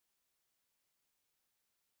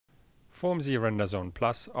formz Render Zone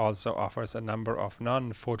Plus also offers a number of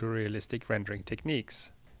non-photorealistic rendering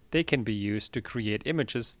techniques. They can be used to create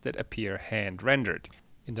images that appear hand-rendered.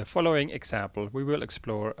 In the following example, we will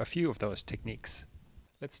explore a few of those techniques.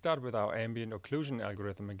 Let's start with our ambient occlusion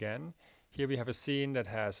algorithm again. Here we have a scene that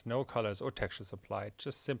has no colors or textures applied,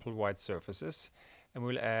 just simple white surfaces. And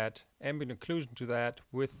we'll add ambient occlusion to that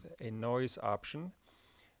with a noise option.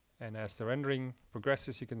 And as the rendering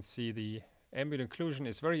progresses, you can see the ambient occlusion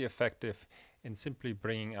is very effective in simply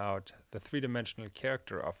bringing out the three-dimensional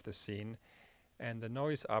character of the scene. And the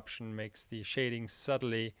noise option makes the shading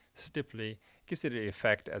subtly, stipply, gives it the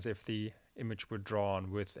effect as if the image were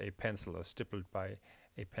drawn with a pencil or stippled by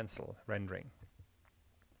a pencil rendering.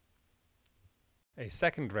 A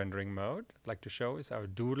second rendering mode I'd like to show is our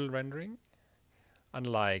doodle rendering.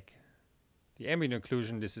 Unlike the ambient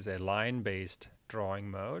occlusion, this is a line-based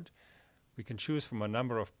drawing mode. We can choose from a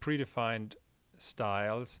number of predefined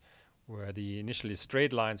styles where the initially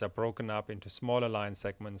straight lines are broken up into smaller line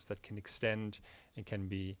segments that can extend and can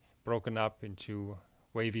be broken up into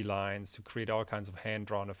wavy lines to create all kinds of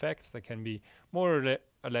hand-drawn effects that can be more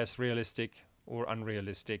or less realistic or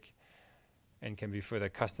unrealistic and can be further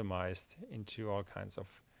customized into all kinds of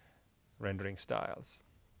rendering styles.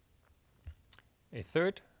 A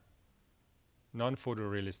third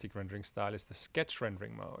non-photorealistic rendering style is the sketch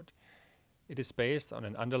rendering mode. It is based on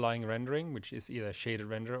an underlying rendering, which is either shaded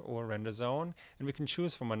render or render zone, and we can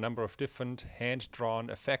choose from a number of different hand-drawn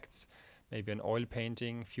effects. Maybe an oil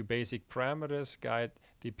painting, few basic parameters guide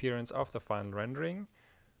the appearance of the final rendering.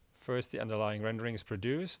 First, the underlying rendering is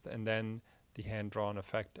produced, and then the hand-drawn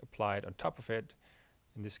effect applied on top of it,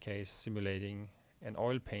 in this case simulating an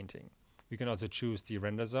oil painting. We can also choose the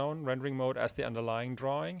render zone rendering mode as the underlying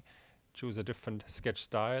drawing, choose a different sketch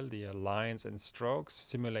style. The lines and strokes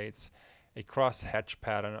simulates a cross-hatch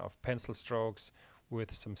pattern of pencil strokes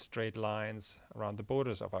with some straight lines around the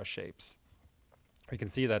borders of our shapes. We can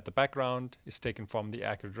see that the background is taken from the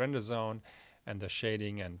accurate render zone and the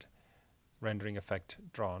shading and rendering effect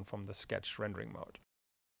drawn from the sketch rendering mode.